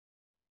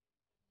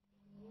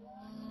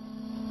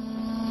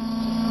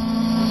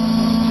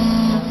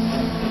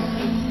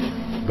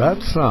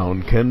That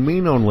sound can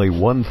mean only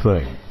one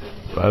thing.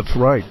 That's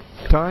right.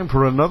 Time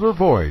for another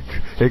voyage,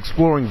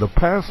 exploring the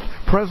past,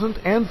 present,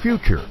 and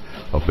future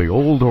of the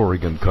old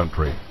Oregon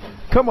country.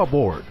 Come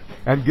aboard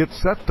and get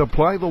set to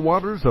ply the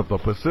waters of the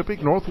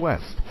Pacific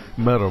Northwest,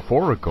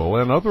 metaphorical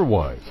and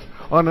otherwise,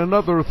 on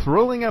another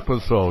thrilling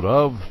episode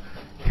of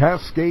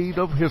Cascade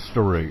of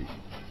History.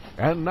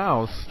 And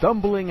now,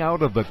 stumbling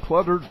out of the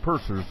cluttered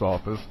purser's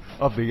office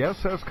of the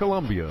SS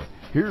Columbia,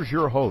 here's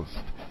your host,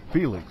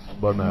 Felix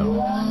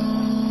Bonnell.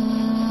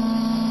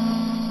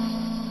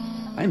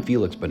 I'm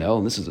Felix Bonnell,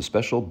 and this is a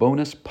special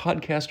bonus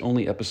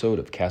podcast-only episode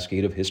of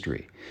Cascade of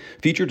History.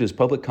 Featured is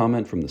public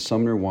comment from the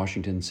Sumner,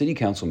 Washington City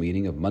Council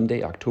meeting of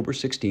Monday, October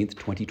 16th,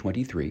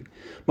 2023.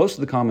 Most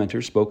of the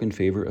commenters spoke in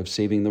favor of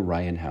saving the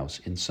Ryan House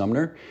in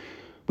Sumner.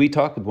 We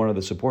talked with one of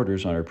the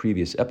supporters on our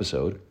previous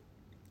episode.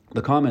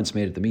 The comments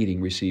made at the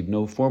meeting received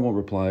no formal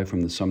reply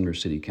from the Sumner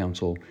City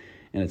Council,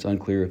 and it's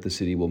unclear if the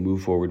city will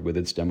move forward with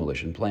its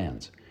demolition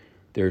plans.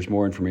 There's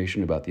more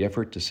information about the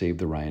effort to save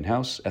the Ryan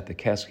House at the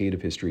Cascade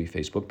of History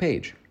Facebook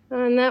page.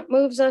 And that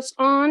moves us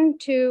on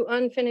to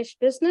unfinished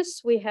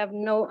business. We have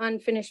no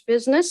unfinished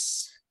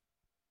business.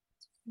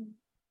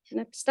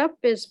 Next up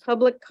is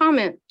public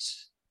comment.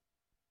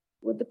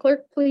 Would the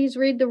clerk please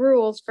read the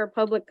rules for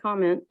public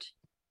comment?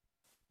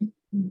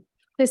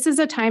 This is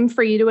a time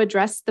for you to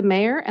address the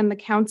mayor and the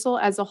council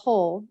as a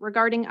whole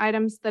regarding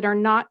items that are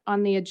not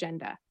on the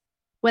agenda.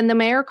 When the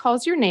mayor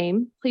calls your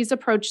name, please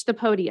approach the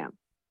podium.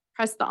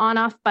 Press the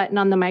on-off button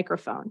on the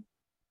microphone.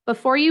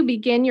 Before you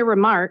begin your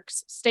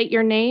remarks, state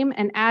your name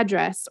and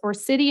address or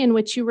city in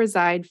which you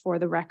reside for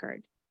the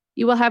record.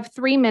 You will have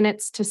 3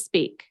 minutes to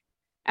speak.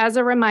 As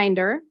a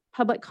reminder,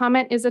 public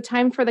comment is a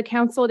time for the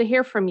council to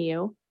hear from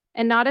you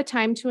and not a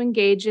time to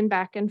engage in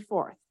back and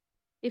forth.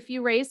 If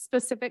you raise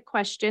specific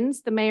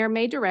questions, the mayor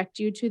may direct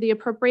you to the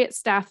appropriate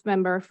staff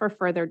member for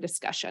further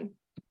discussion.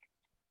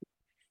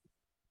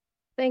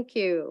 Thank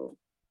you.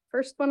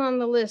 First one on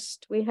the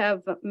list, we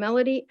have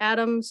Melody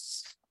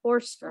Adams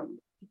Horstrom.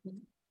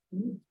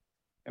 And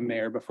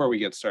Mayor, before we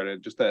get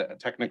started, just a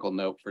technical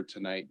note for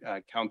tonight.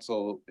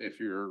 Council, if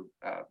your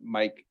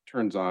mic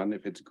turns on,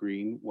 if it's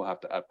green, we'll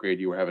have to upgrade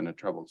you. We're having a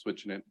trouble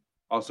switching it.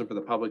 Also for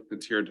the public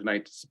that's here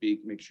tonight to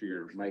speak, make sure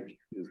your mic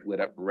is lit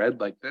up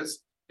red like this.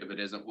 If it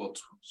isn't, we'll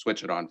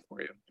switch it on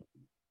for you.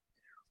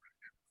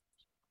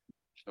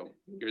 So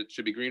it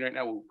should be green right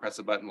now. We'll press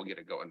a button, we'll get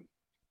it going.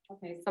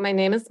 Okay, so my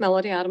name is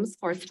Melody Adams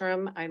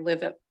Forstrom. I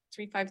live at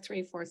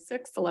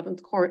 35346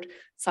 11th Court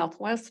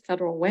Southwest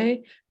Federal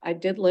Way. I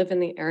did live in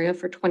the area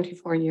for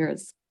 24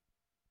 years.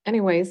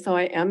 Anyway, so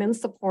I am in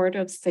support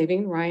of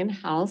saving Ryan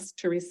House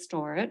to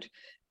restore it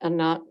and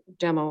not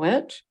demo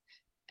it.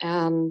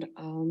 And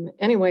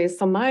anyway,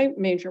 so my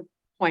major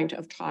point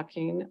of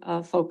talking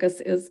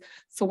focus is,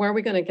 so where are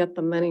we going to get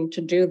the money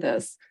to do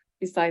this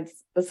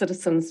besides the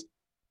citizens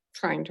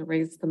trying to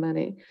raise the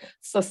money?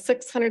 So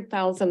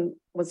 600,000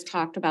 was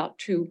talked about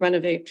to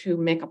renovate, to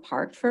make a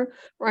park for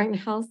Ryan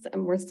House,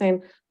 and we're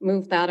saying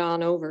move that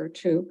on over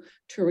to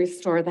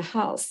restore the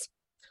house.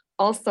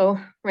 Also,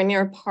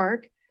 Rainier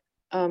Park,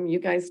 you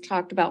guys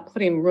talked about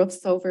putting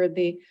roofs over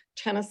the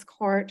tennis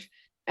court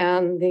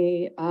and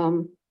the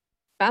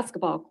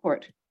basketball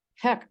court.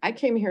 Heck, I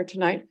came here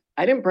tonight.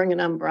 I didn't bring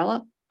an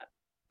umbrella.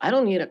 I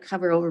don't need a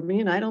cover over me,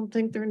 and I don't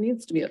think there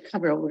needs to be a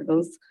cover over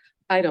those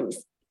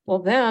items. Well,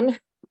 then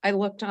I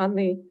looked on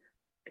the,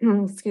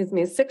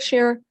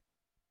 6-year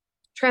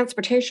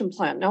transportation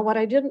plan. Now, what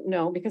I didn't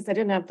know, because I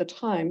didn't have the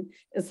time,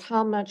 is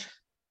how much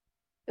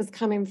is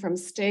coming from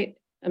state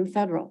and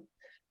federal.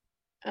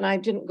 And I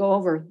didn't go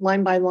over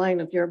line by line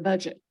of your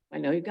budget. I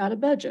know you got a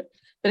budget.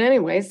 But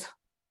anyways,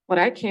 what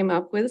I came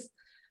up with,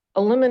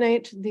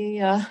 eliminate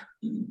the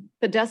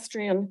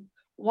pedestrian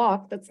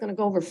walk that's going to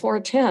go over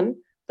 410.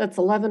 That's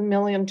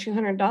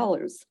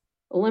 $11,200,000.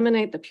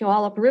 Eliminate the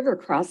Puyallup River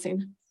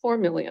crossing, $4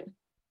 million.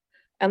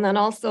 And then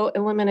also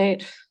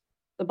eliminate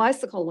the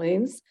bicycle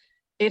lanes,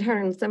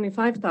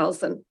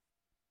 $875,000.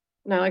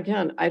 Now,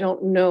 again, I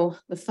don't know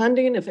the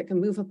funding, if it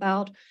can move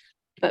about,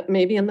 but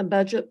maybe in the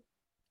budget,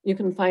 you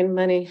can find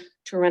money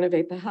to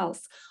renovate the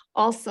house.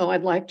 Also,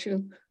 I'd like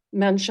to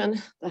mention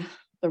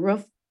the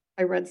roof.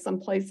 I read some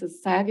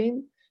places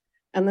sagging,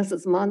 and this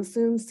is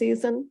monsoon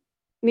season,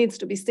 needs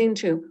to be seen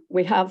to.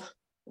 We've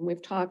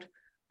talked,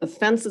 the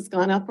fence has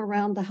gone up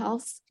around the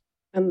house,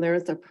 and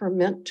there's a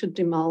permit to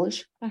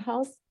demolish the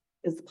house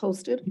is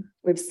posted.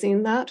 We've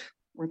seen that.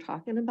 We're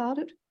talking about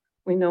it.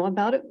 We know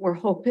about it. We're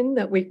hoping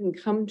that we can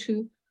come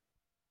to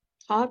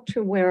talk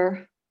to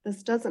where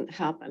this doesn't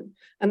happen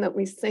and that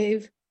we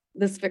save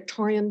this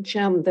Victorian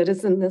gem that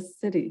is in this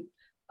city.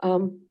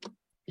 That's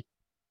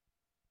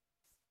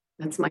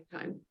my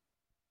time.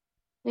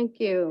 Thank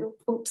you.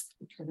 Oops,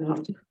 turn it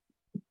off.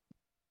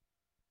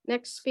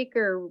 Next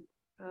speaker,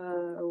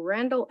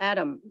 Randall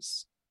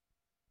Adams.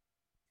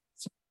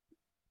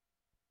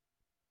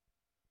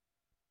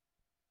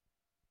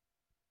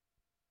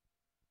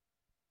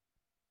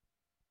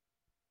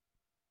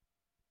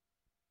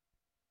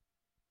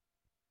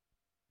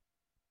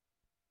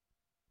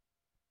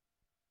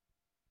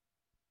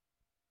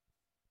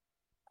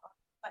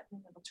 button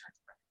and it'll turn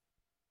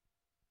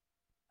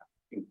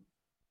red.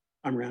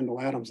 I'm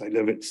Randall Adams. I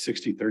live at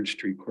 63rd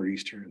Street, Court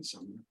East here in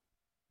Sumner.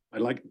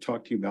 I'd like to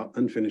talk to you about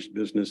unfinished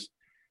business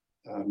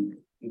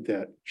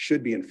that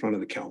should be in front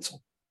of the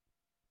council.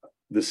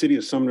 The city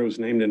of Sumner was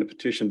named in a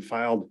petition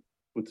filed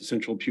with the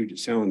Central Puget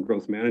Sound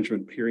Growth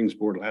Management Hearings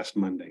Board last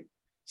Monday.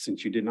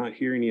 Since you did not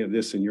hear any of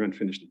this in your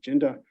unfinished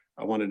agenda,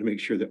 I wanted to make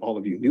sure that all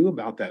of you knew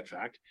about that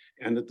fact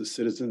and that the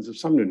citizens of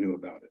Sumner knew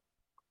about it.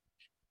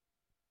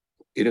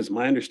 It is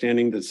my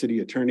understanding that city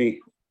attorney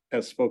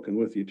has spoken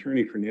with the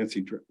attorney for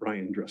Nancy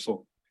Ryan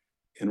Dressel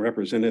and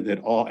represented that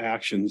all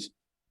actions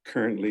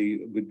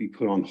currently would be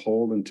put on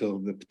hold until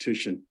the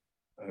petition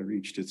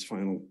reached its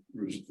final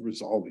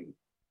resolving.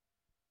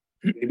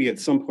 Maybe at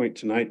some point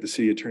tonight, the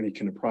city attorney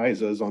can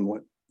apprise us on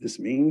what this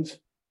means,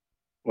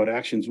 what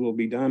actions will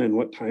be done, and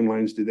what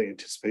timelines do they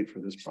anticipate for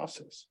this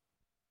process.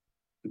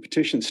 The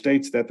petition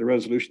states that the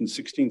resolution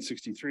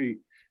 1663,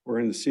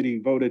 wherein the city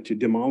voted to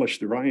demolish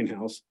the Ryan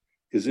House,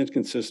 is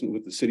inconsistent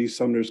with the city of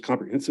Sumner's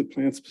comprehensive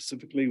plan,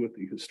 specifically with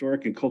the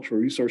historic and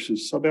cultural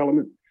resources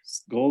sub-element,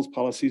 goals,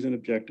 policies, and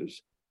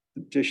objectives.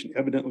 The petition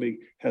evidently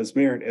has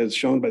merit as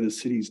shown by the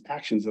city's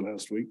actions the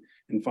last week,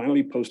 and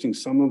finally posting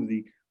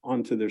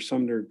onto their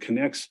Sumner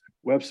Connects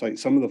website,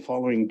 some of the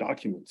following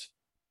documents.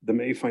 The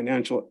May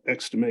financial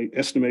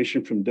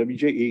estimation from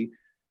WJE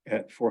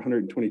at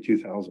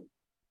 $422,000.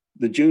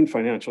 The June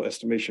financial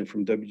estimation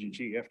from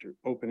WGG after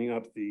opening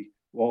up the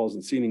walls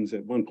and ceilings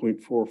at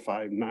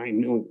 $1.459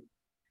 million.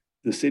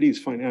 The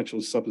city's financial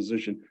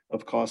supposition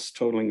of costs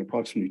totaling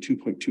approximately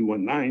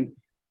 $2.219,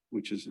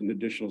 which is an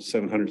additional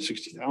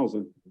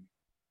 $760,000.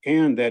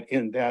 And that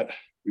in that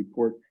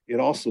report,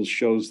 it also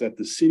shows that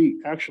the city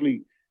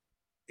actually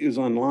is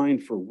online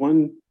for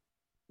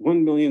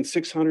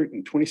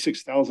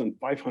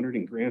 $1,626,500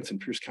 in grants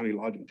and Pierce County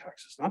lodging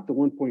taxes, not the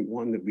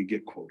 1.1 that we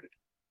get quoted.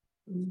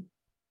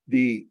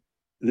 The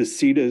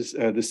city's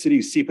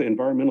SEPA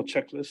environmental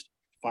checklist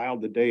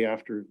filed the day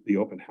after the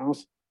open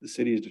house. The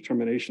city's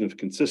determination of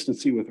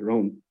consistency with their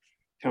own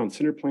town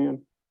center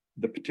plan,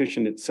 the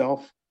petition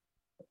itself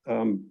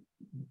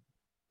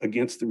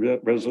against the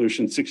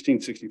resolution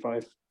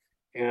 1665,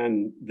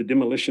 and the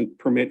demolition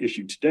permit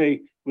issued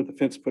today with the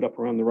fence put up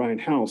around the Ryan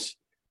House,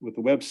 with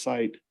the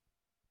website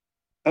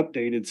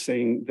updated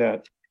saying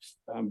that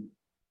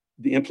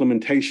the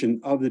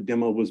implementation of the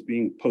demo was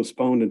being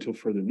postponed until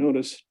further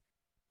notice.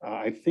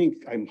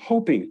 I'm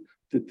hoping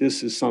that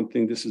this is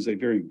a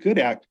very good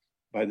act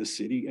by the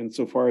city. And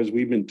so far as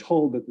we've been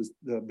told that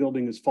the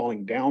building is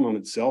falling down on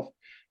itself,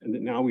 and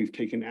that now we've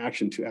taken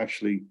action to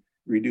actually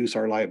reduce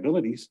our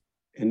liabilities,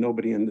 and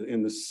nobody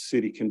in the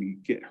city can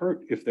get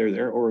hurt if they're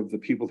there, or the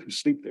people who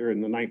sleep there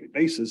on a nightly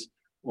basis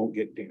won't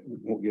get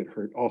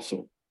hurt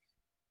also.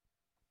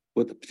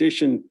 With the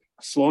petition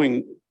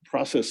slowing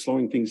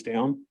things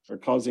down, or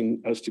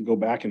causing us to go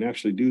back and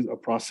actually do a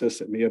process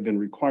that may have been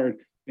required,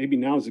 maybe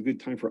now is a good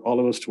time for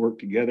all of us to work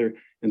together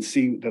and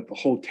see that the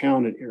whole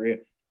town and area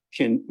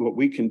what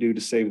we can do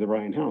to save the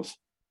Ryan House.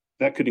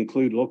 That could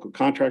include local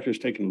contractors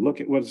taking a look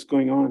at what's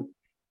going on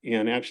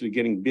and actually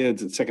getting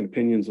bids and second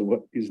opinions on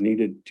what is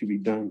needed to be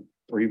done,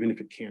 or even if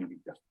it can be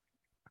done.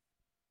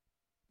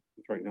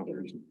 Right now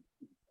there isn't.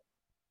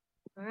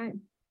 All right.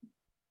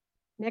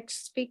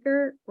 Next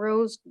speaker,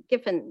 Rose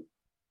Giffen.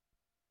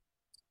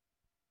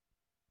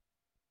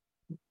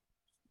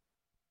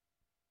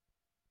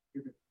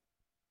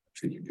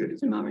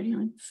 I'm already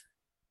on.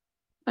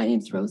 My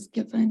name's Rose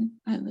Giffen.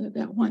 I live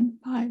at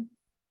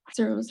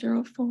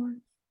 15004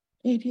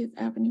 80th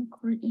Avenue,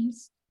 Court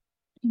East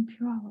in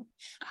Puyallup.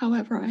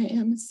 However, I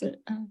am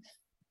a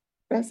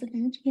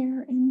resident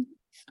here and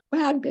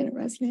had been a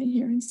resident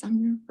here in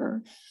Sumner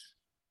for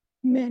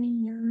many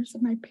years.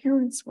 My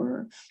parents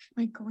were,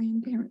 my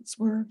grandparents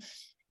were,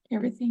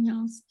 everything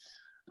else.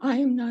 I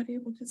am not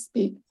able to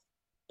speak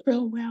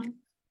real well,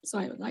 so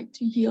I would like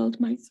to yield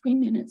my 3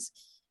 minutes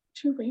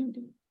to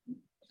Randy,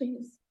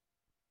 please.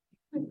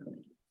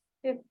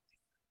 Yeah.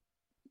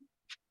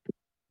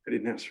 I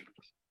didn't ask for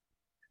this.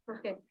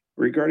 Okay.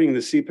 Regarding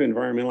the SEPA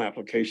environmental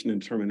application and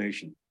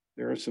determination,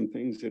 there are some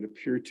things that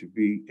appear to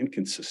be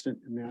inconsistent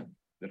in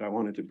that I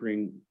wanted to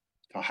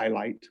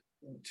highlight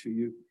to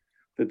you.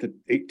 That the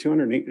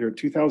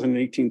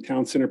 2018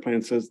 town center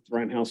plan says the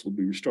Ryan House will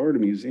be restored, a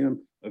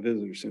museum, a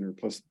visitor center,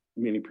 plus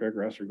many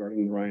paragraphs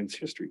regarding the Ryan's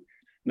history.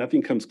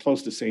 Nothing comes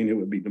close to saying it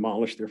would be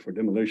demolished, therefore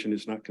demolition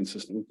is not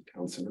consistent with the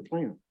town center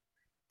plan.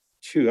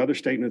 2 other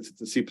statements that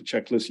the SEPA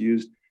checklist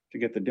used to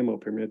get the demo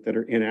permit that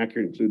are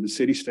inaccurate include the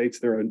city states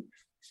are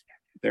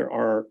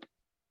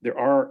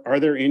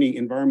there any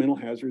environmental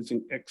hazards,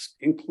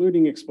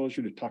 including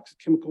exposure to toxic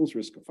chemicals,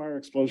 risk of fire,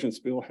 explosion,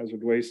 spill,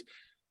 hazard waste,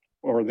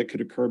 or that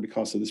could occur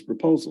because of this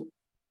proposal?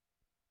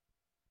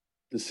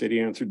 The city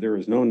answered there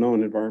is no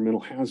known environmental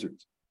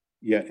hazards.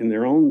 Yet in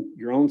your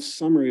own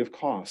summary of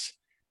costs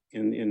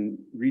in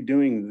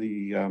redoing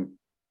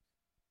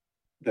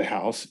the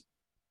house,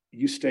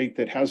 you state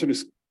that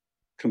hazardous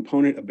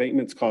component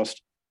abatements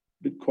cost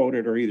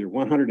quoted are either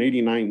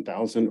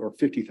 $189,000 or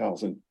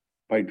 $50,000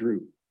 by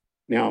Drew.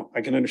 Now,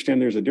 I can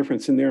understand there's a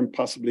difference in there and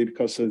possibly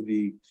because of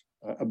the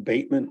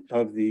abatement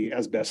of the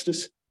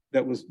asbestos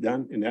that was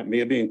done, and that may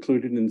have been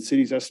included in the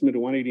city's estimate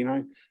of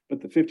 189,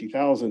 but the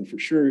 50,000 for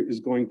sure is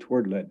going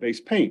toward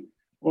lead-based paint.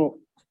 Well,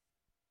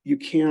 you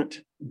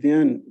can't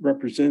then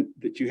represent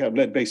that you have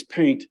lead-based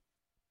paint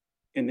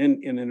and then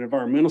in an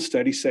environmental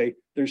study say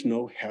there's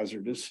no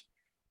hazardous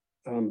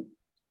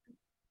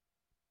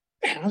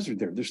hazard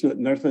there. There's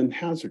nothing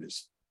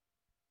hazardous.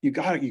 You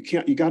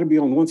gotta be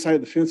on one side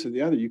of the fence or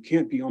the other. You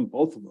can't be on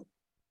both of them.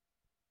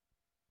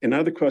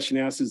 Another question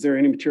asks, is there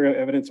any material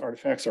evidence,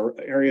 artifacts, or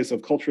areas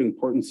of cultural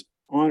importance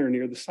on or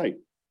near the site?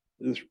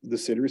 The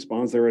city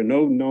responds, there are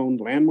no known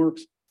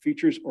landmarks,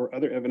 features, or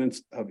other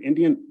evidence of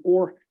Indian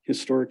or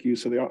historic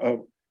use of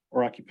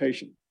or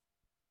occupation.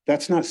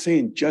 That's not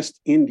saying just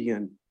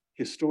Indian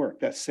historic,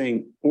 that's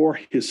saying or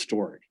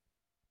historic.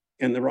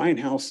 And the Ryan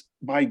House,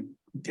 by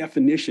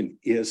definition,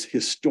 is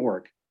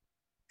historic.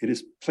 It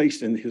is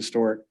placed in the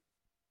historic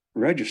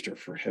register,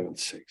 for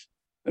heaven's sakes.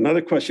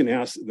 Another question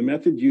asks, the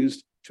method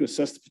used to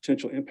assess the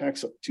potential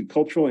impacts to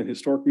cultural and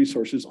historic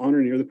resources on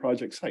or near the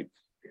project site.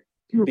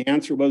 The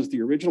answer was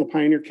the original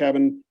pioneer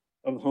cabin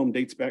of the home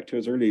dates back to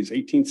as early as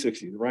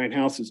 1860. The Ryan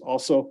House is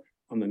also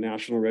on the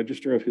National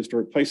Register of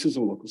Historic Places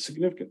of Local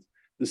Significance.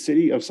 The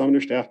city of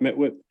Sumner staff met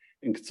with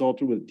and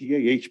consulted with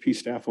DAHP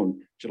staff on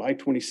July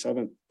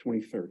 27th,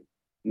 23rd.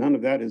 None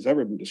of that has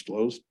ever been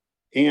disclosed.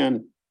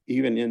 And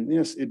even in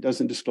this, it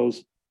doesn't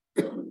disclose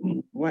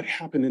what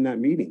happened in that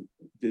meeting.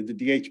 Did the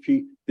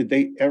DHP, did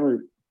they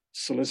ever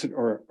solicit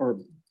or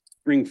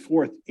bring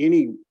forth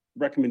any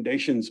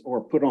recommendations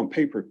or put on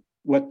paper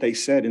what they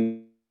said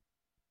in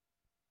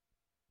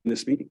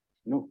this meeting?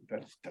 No,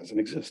 that doesn't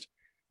exist.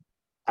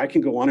 I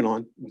can go on and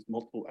on with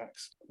multiple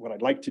acts. What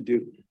I'd like to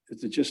do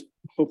is to just,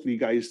 hopefully you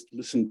guys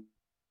listen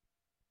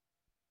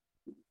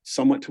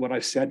somewhat to what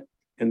I've said,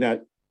 and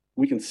that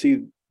we can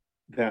see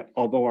that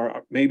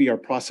although maybe our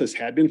process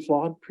had been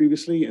flawed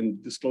previously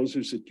and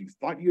disclosures that you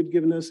thought you had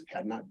given us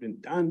had not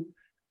been done,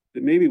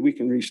 that maybe we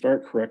can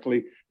restart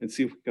correctly and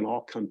see if we can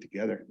all come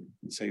together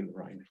and save the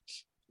Ryan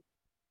House.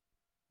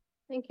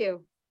 Thank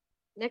you.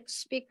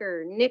 Next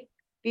speaker, Nick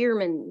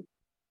Bierman.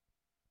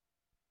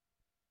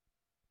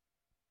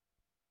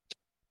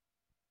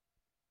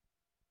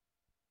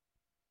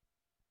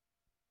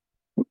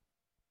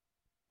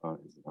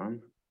 Is it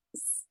on?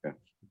 Yeah.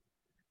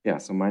 Yeah.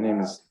 So my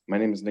name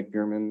is Nick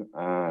Bierman.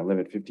 I live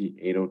at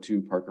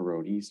 5802 Parker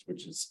Road East,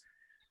 which is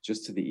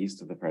just to the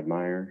east of the Fred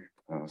Meyer.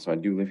 So I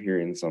do live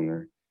here in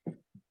Sumner.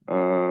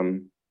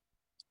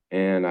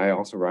 And I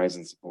also rise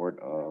in support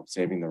of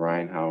saving the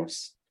Ryan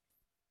House.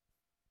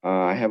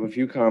 I have a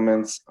few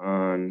comments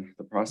on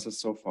the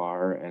process so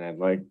far, and I'd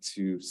like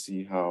to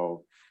see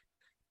how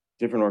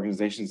different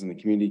organizations in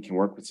the community can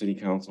work with City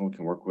Council,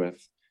 can work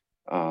with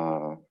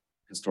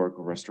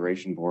historical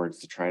restoration boards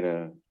to try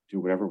to do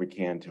whatever we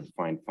can to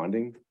find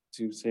funding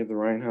to save the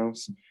Ryan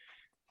House.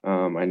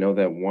 I know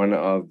that one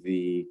of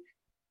the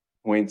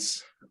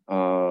points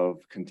of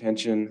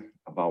contention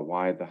about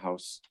why the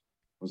house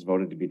was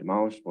voted to be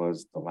demolished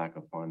was the lack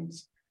of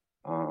funds.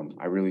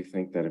 I really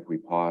think that if we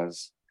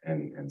pause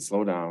and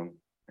slow down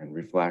and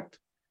reflect,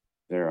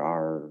 there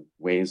are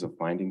ways of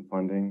finding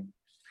funding.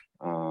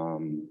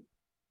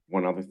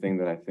 One other thing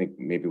that I think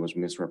maybe was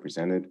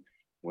misrepresented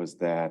was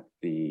that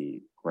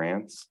the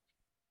grants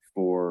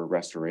for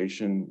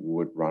restoration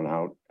would run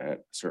out at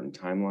a certain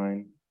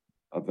timeline.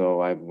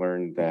 Although I've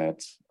learned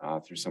that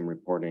through some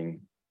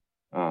reporting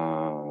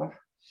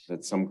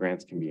that some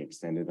grants can be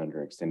extended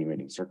under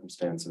extenuating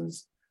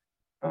circumstances,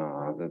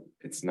 that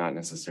it's not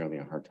necessarily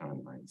a hard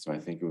timeline. So I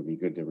think it would be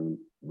good to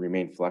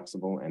remain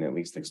flexible and at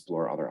least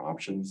explore other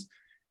options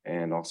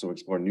and also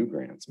explore new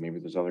grants. Maybe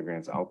there's other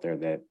grants out there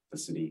that the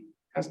city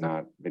has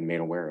not been made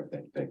aware of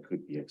that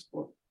could be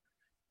explored.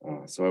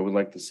 So I would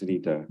like the city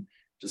to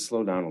just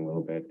slow down a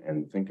little bit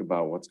and think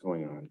about what's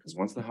going on, because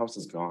once the house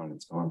is gone,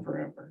 it's gone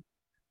forever.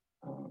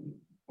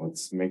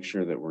 Let's make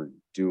sure that we're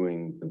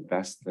doing the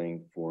best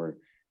thing for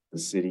the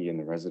city and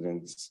the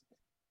residents.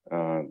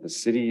 The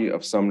city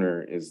of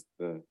Sumner is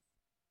the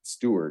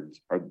steward,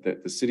 or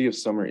the city of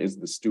Sumner is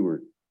the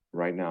steward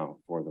right now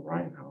for the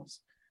Ryan House.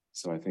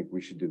 So I think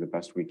we should do the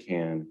best we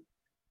can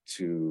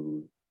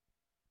to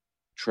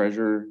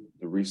treasure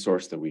the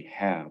resource that we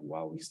have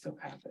while we still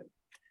have it,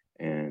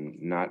 and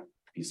not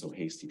be so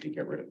hasty to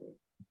get rid of it.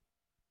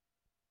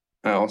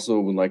 I also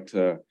would like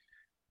to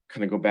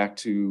kind of go back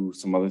to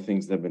some other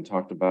things that have been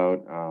talked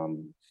about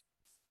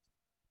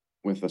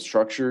with the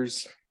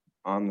structures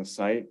on the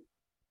site.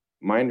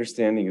 My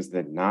understanding is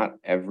that not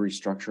every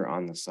structure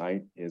on the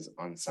site is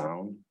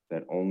unsound,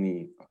 that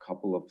only a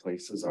couple of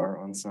places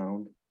are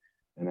unsound.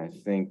 And I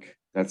think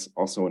that's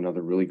also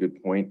another really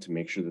good point to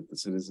make sure that the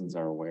citizens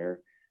are aware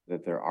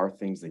that there are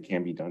things that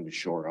can be done to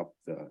shore up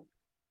the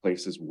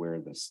places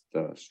where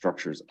the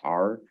structures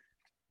are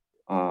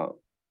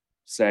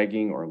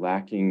sagging or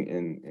lacking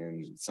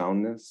in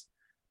soundness.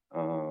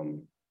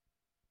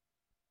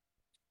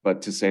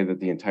 But to say that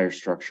the entire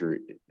structure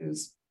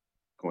is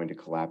going to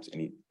collapse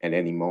at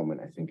any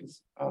moment, I think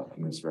is a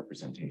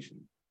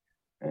misrepresentation.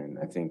 And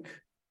I think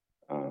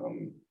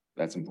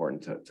that's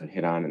important to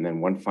hit on. And then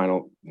one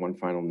final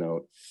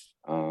note.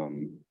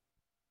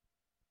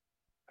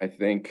 I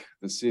think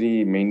the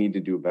city may need to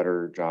do a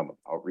better job of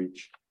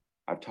outreach.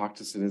 I've talked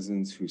to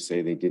citizens who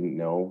say they didn't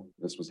know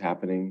this was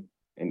happening,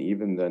 and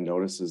even the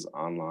notices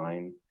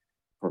online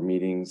for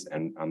meetings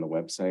and on the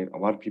website. A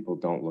lot of people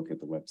don't look at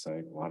the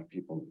website. A lot of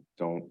people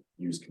don't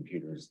use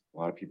computers. A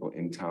lot of people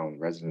in town,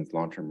 residents,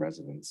 long-term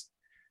residents,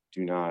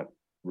 do not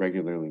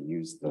regularly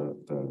use the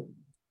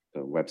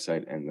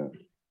website and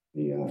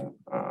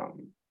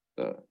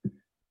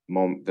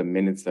the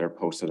minutes that are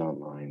posted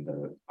online,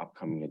 the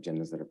upcoming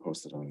agendas that are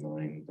posted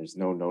online. There's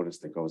no notice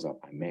that goes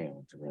out by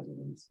mail to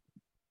residents.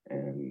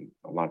 And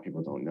a lot of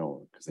people don't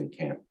know because they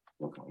can't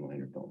look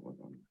online or don't look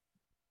online.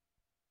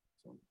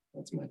 So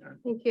that's my time.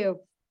 Thank you.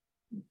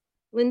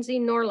 Lindsay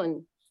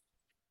Norland.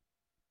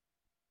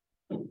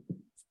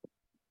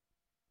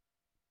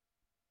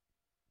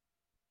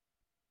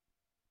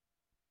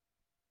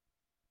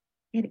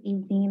 Good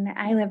evening.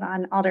 I live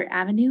on Alder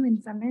Avenue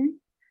in Sumner.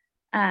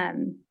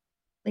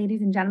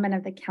 Ladies and gentlemen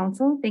of the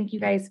council, thank you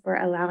guys for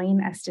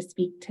allowing us to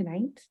speak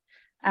tonight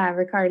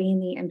regarding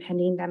the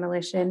impending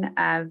demolition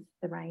of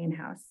the Ryan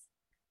House.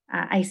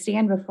 I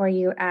stand before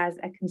you as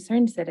a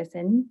concerned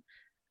citizen,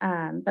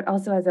 but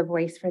also as a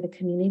voice for the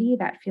community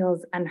that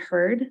feels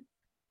unheard,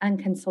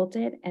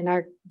 unconsulted, and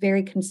are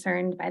very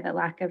concerned by the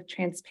lack of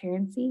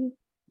transparency,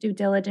 due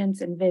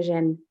diligence, and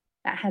vision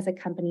that has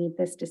accompanied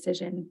this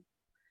decision.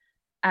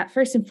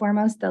 First and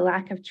foremost, the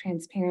lack of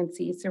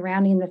transparency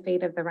surrounding the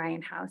fate of the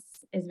Ryan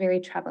House is very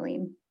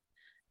troubling.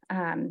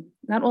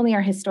 Not only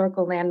are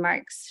historical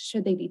landmarks,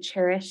 should they be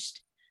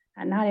cherished,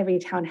 not every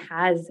town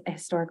has a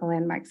historical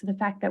landmark. So the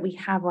fact that we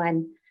have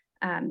one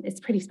is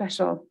pretty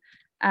special.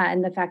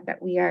 And the fact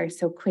that we are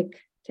so quick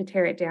to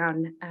tear it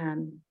down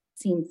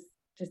seems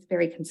just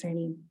very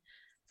concerning.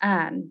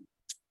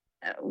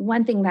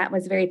 One thing that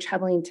was very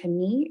troubling to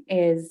me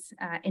is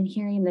in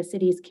hearing the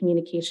city's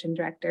communication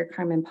director,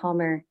 Carmen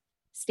Palmer,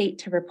 state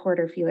to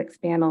reporter Felix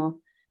Bannell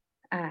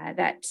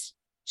that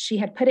she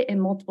had put it in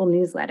multiple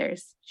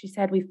newsletters. She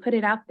said, "We've put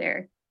it out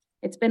there.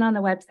 It's been on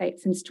the website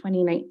since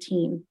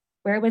 2019.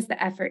 Where was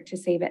the effort to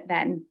save it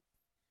then?"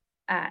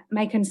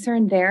 My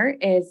concern there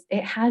is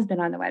it has been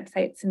on the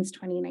website since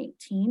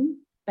 2019,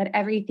 but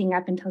everything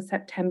up until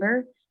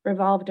September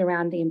revolved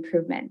around the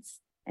improvements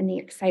and the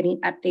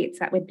exciting updates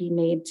that would be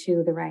made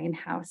to the Ryan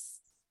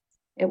House.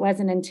 It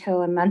wasn't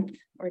until a month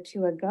or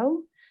two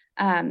ago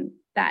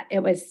that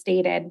it was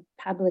stated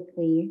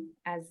publicly,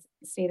 as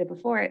stated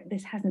before,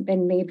 this hasn't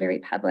been made very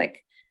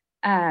public.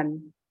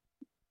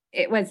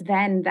 It was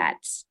then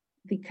that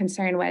the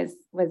concern was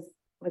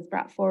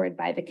brought forward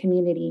by the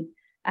community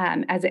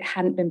as it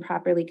hadn't been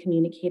properly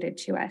communicated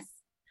to us.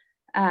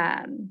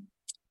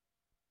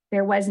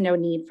 There was no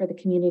need for the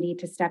community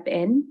to step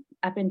in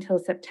up until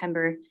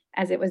September,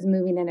 as it was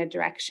moving in a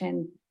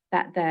direction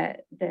that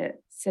the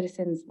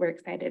citizens were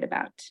excited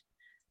about.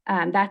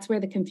 That's where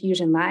the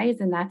confusion lies,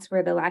 and that's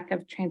where the lack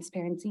of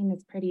transparency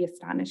is pretty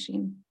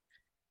astonishing.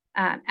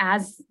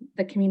 As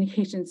the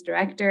communications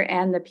director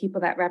and the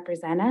people that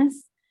represent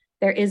us,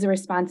 there is a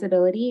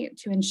responsibility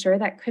to ensure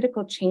that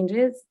critical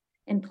changes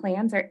in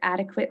plans are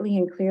adequately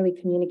and clearly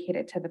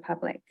communicated to the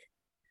public.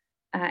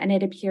 And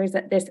it appears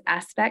that this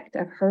aspect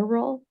of her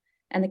role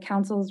and the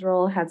council's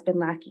role has been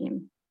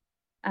lacking.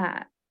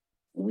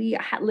 We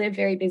live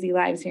very busy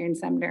lives here in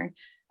Sumner.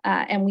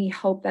 And we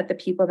hope that the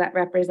people that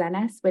represent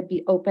us would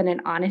be open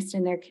and honest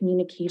in their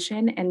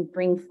communication and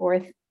bring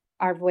forth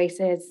our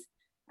voices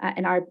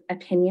and our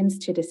opinions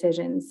to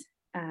decisions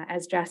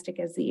as drastic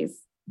as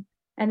these.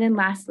 And then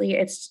lastly,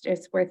 it's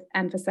just worth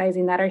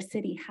emphasizing that our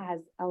city has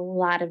a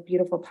lot of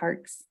beautiful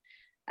parks,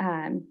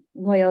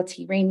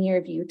 Loyalty,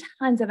 Rainier View,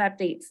 tons of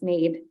updates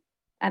made.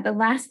 The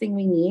last thing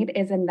we need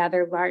is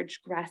another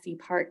large grassy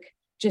park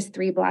just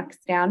 3 blocks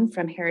down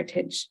from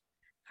Heritage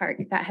Park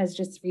that has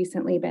just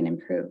recently been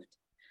improved.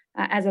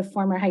 As a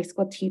former high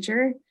school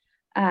teacher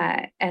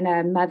and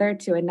a mother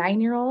to a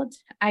 9-year-old,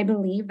 I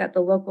believe that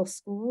the local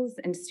schools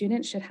and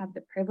students should have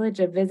the privilege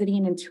of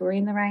visiting and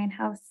touring the Ryan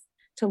House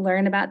to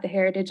learn about the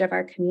heritage of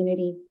our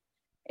community.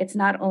 It's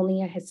not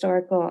only a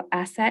historical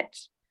asset,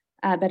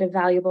 but a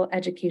valuable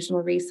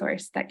educational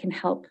resource that can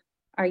help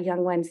our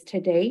young ones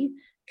today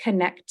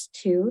connect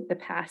to the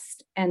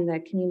past and the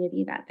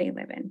community that they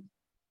live in.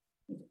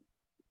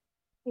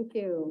 Thank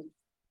you.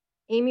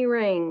 Amy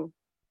Rang.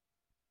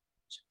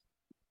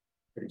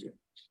 Very good.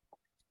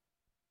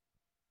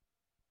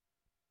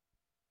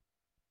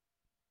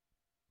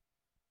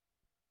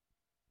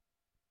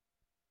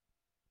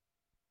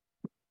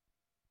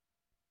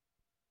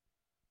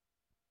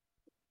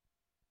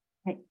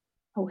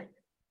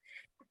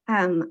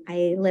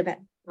 I live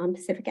on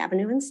Pacific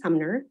Avenue in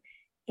Sumner,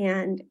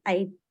 and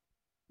I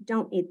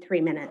don't need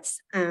 3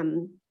 minutes.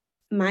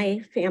 My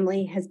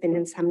family has been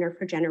in Sumner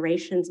for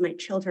generations. My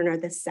children are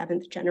the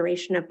 7th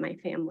generation of my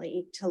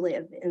family to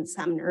live in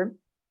Sumner.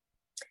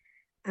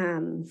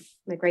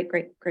 My great,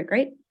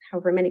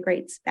 however many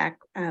greats back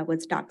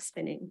was Doc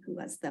Spinning, who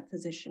was the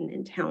physician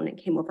in town and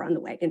came over on the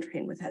wagon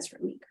train with Ezra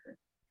Meeker.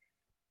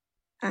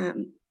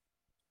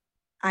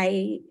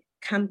 I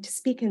come to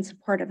speak in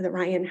support of the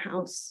Ryan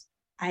House.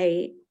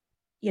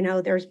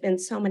 There's been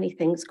so many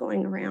things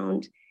going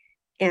around.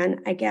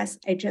 And I guess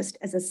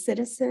as a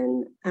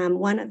citizen,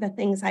 one of the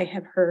things I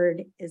have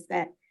heard is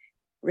that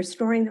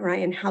restoring the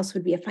Ryan House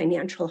would be a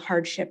financial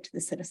hardship to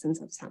the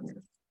citizens of Sumner.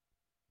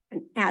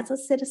 And as a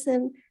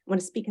citizen, I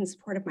want to speak in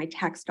support of my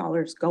tax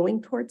dollars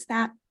going towards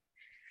that.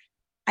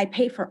 I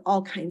pay for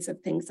all kinds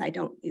of things I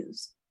don't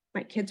use.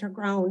 My kids are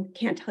grown,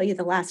 can't tell you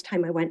the last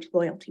time I went to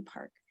Loyalty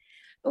Park.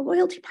 But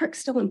Loyalty Park's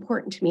still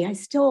important to me. I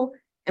still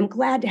am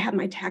glad to have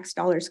my tax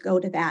dollars go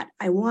to that.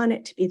 I want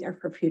it to be there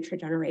for future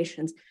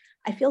generations.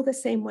 I feel the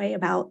same way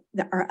about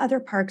our other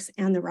parks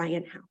and the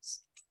Ryan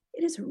House.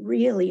 It is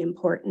really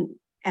important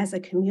as a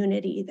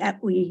community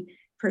that we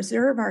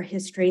preserve our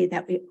history,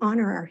 that we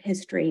honor our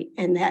history,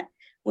 and that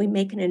we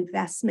make an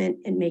investment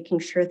in making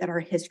sure that our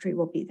history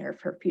will be there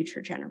for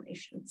future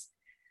generations.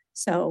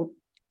 So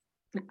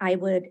I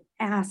would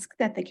ask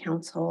that the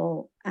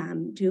council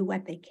do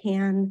what they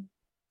can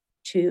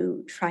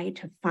to try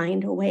to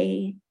find a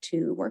way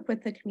to work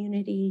with the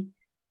community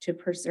to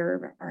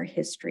preserve our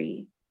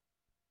history.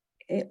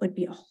 It would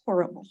be a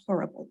horrible,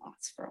 horrible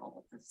loss for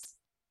all of us.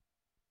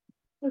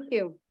 Thank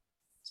you.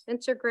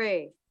 Spencer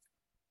Gray.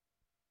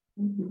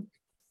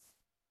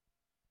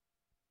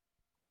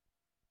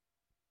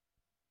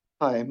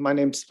 Hi, my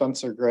name's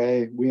Spencer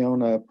Gray. We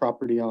own a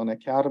property on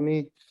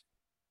Academy.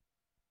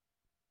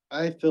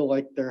 I feel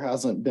like there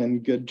hasn't been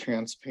good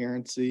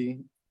transparency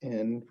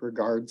in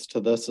regards to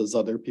this, as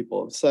other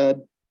people have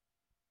said.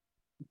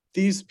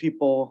 These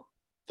people,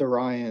 the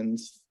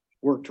Ryans,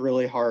 worked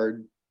really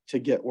hard to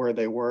get where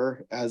they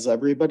were, as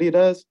everybody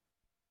does.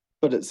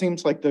 But it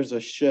seems like there's a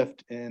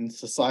shift in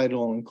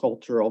societal and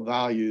cultural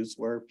values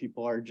where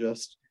people are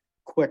just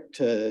quick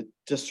to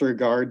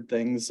disregard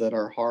things that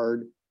are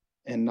hard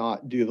and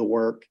not do the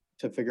work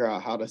to figure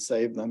out how to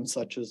save them,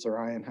 such as the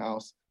Ryan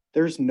House.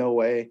 There's no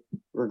way,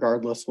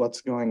 regardless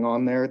what's going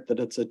on there, that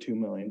it's a $2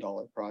 million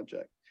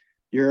project.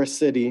 You're a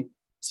city,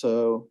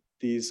 so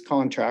these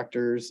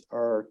contractors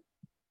are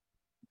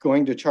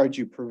going to charge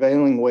you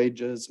prevailing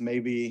wages,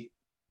 maybe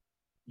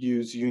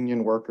use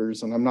union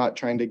workers. And I'm not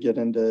trying to get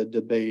into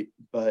debate,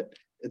 but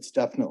it's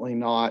definitely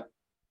not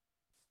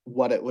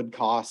what it would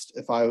cost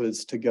if I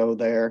was to go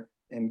there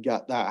and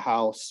get that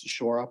house,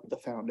 shore up the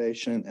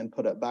foundation and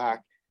put it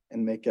back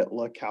and make it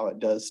look how it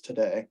does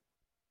today.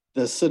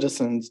 The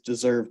citizens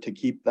deserve to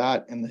keep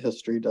that, and the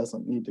history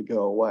doesn't need to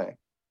go away.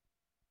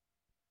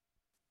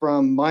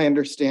 From my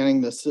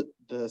understanding,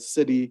 the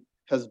city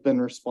has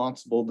been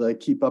responsible to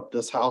keep up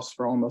this house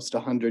for almost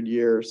 100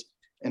 years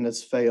and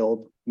has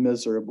failed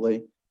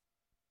miserably.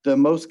 The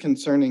most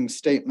concerning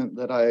statement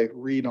that I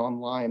read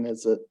online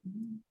is it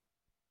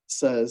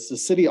says the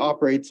city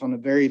operates on a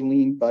very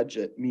lean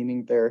budget,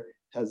 meaning there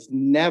has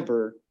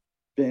never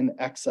been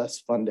excess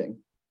funding.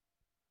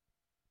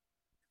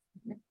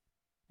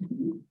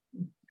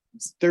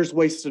 There's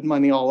wasted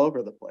money all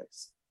over the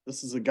place.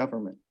 This is a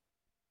government.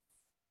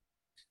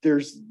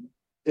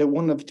 It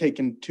wouldn't have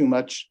taken too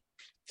much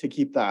to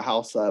keep that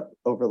house up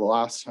over the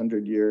last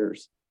 100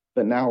 years.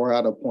 But now we're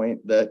at a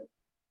point that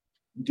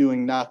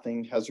doing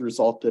nothing has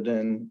resulted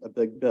in a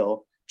big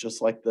bill,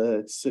 just like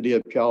the city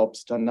of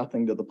Puyallup done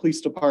nothing to the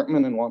police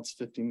department and wants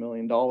 $50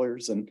 million,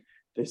 and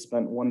they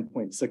spent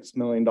 $1.6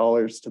 million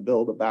to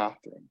build a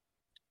bathroom.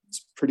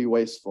 It's pretty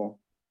wasteful.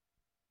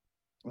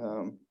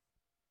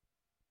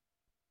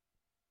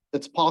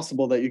 It's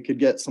possible that you could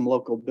get some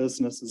local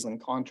businesses and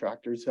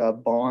contractors who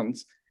have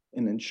bonds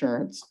and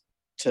insurance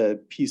to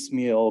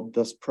piecemeal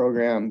this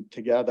program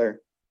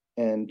together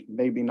and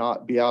maybe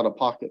not be out of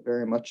pocket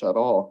very much at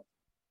all.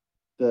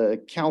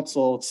 The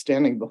council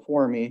standing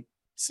before me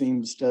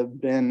seems to have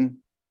been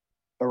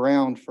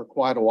around for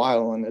quite a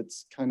while, and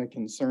it's kind of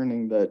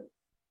concerning that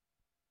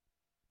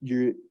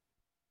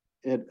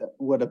it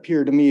would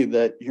appear to me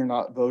that you're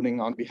not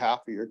voting on behalf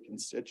of your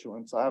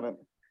constituents. I haven't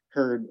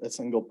heard a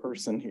single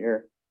person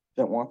here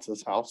that wants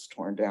this house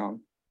torn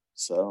down.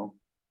 So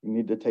you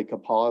need to take a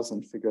pause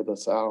and figure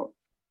this out.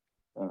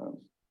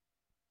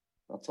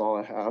 That's all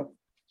I have.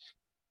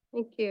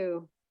 Thank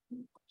you.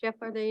 Jeff,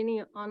 are there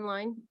any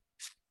online?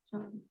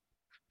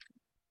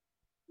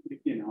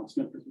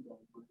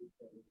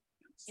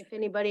 If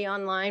anybody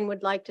online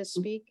would like to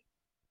speak,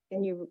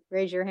 can you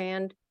raise your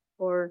hand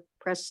or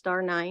press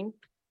 *9?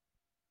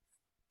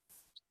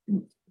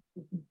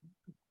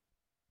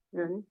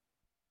 None.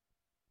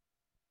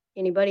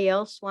 Anybody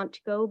else want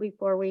to go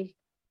before we?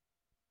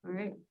 All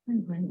right.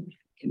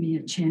 Give me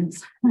a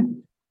chance.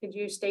 Could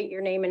you state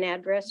your name and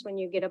address when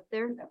you get up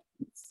there?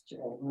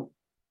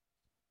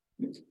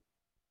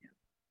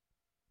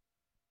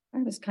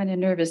 I was kind of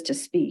nervous to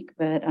speak,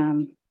 but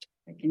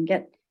I can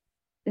get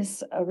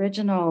this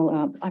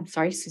original, I'm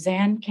sorry,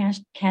 Suzanne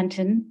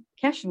Canton.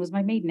 Cashin was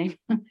my maiden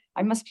name.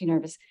 I must be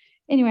nervous.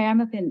 Anyway,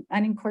 I'm up in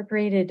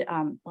unincorporated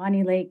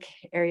Bonnie Lake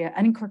area,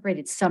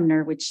 unincorporated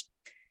Sumner, which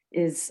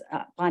is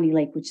Bonnie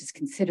Lake, which is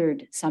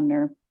considered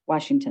Sumner,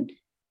 Washington.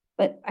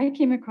 But I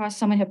came across,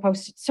 someone had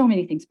posted, so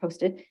many things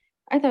posted.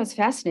 I thought it was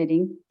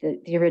fascinating,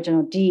 the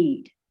original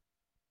deed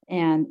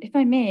And if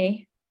I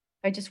may,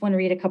 I just want to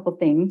read a couple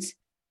things.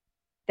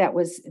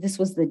 This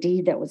was the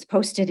deed that was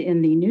posted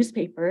in the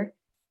newspaper,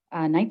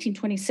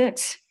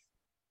 1926.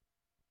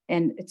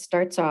 And it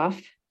starts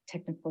off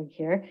technically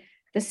here.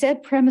 The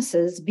said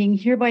premises being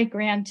hereby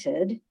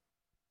granted,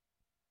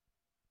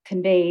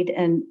 conveyed,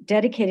 and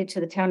dedicated to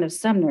the town of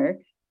Sumner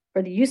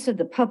for the use of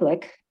the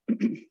public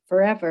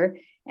forever,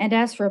 and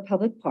as for a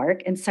public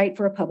park and site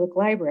for a public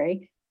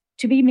library,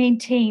 to be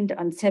maintained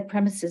on said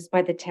premises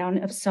by the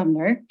town of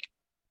Sumner,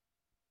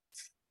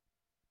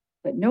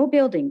 but no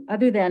building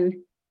other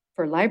than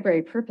for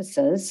library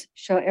purposes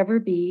shall ever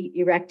be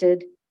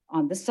erected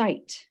on the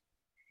site.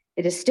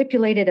 It is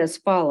stipulated as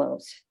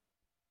follows.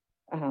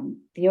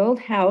 The old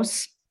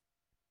house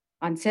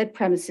on said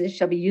premises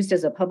shall be used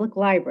as a public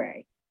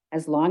library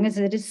as long as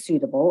it is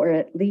suitable, or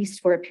at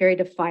least for a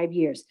period of 5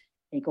 years.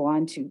 They go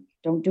on to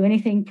don't do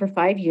anything for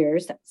 5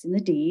 years. That's in the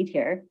deed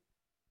here,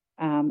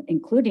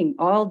 including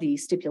all the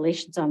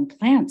stipulations on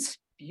plants.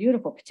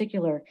 Beautiful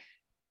particular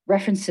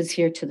references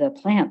here to the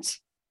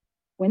plants.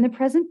 When the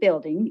present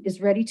building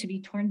is ready to be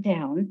torn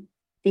down,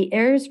 the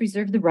heirs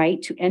reserve the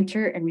right to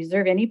enter and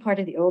reserve any part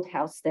of the old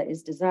house that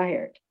is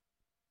desired.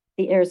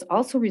 The heirs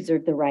also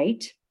reserve the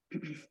right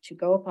to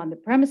go upon the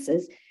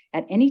premises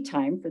at any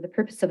time for the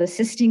purpose of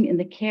assisting in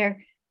the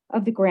care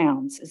of the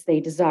grounds as they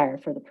desire,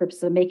 for the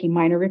purpose of making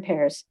minor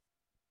repairs.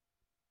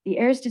 The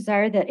heirs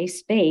desire that a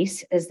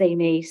space, as they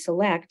may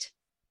select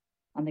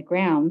on the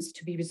grounds,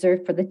 to be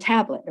reserved for the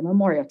tablet, a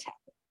memorial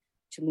tablet,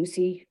 to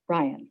Lucy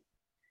Ryan.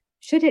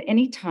 Should at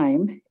any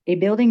time a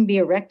building be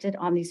erected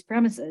on these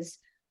premises,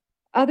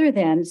 other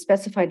than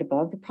specified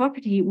above, the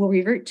property will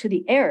revert to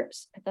the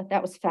heirs. I thought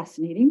that was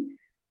fascinating.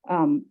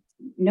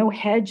 No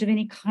hedge of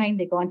any kind.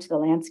 They go on to the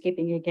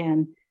landscaping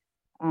again.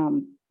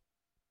 And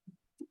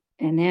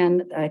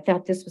then I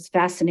thought this was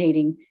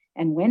fascinating.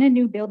 And when a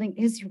new building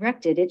is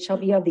erected, it shall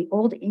be of the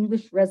old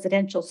English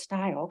residential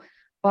style,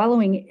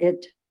 following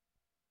it,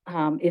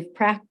 if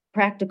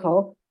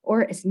practical,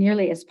 or as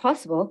nearly as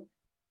possible,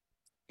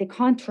 the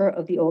contour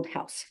of the old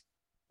house,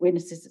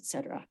 witnesses,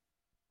 etc.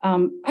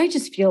 I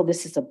just feel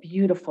this is a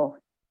beautiful,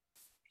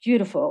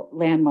 beautiful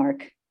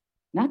landmark.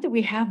 Not that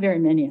we have very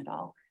many at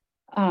all.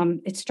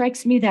 It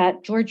strikes me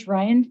that George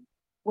Ryan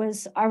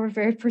was our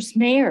very first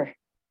mayor,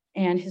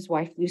 and his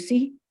wife,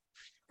 Lucy,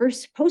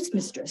 first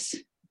postmistress.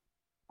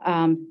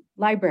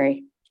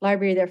 Library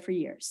there for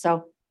years.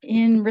 So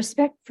in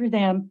respect for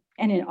them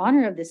and in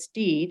honor of this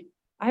deed,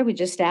 I would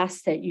just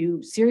ask that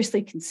you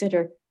seriously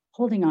consider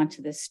holding on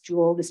to this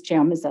jewel, this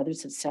gem, as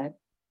others have said,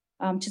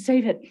 to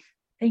save it.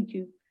 Thank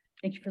you.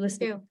 Thank you for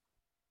listening.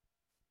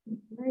 Thank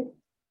you. Right.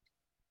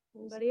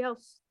 Anybody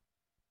else?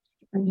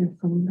 On your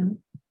phone now.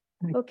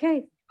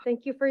 Okay,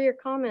 thank you for your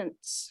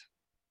comments.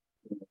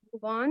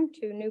 Move on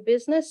to new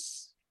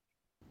business.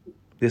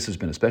 This has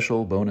been a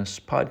special bonus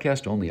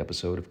podcast-only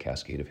episode of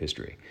Cascade of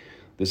History.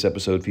 This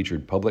episode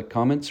featured public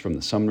comments from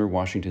the Sumner,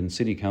 Washington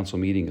City Council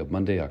meeting of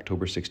Monday,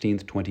 October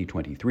 16th,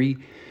 2023.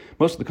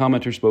 Most of the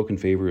commenters spoke in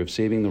favor of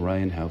saving the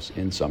Ryan House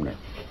in Sumner.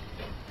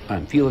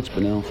 I'm Felix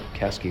Bonnell for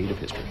Cascade of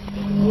History.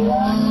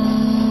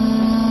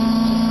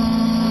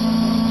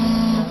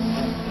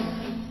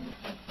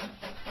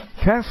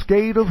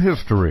 Cascade of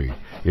History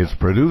is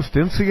produced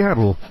in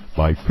Seattle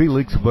by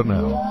Felix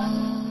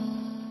Bonnell.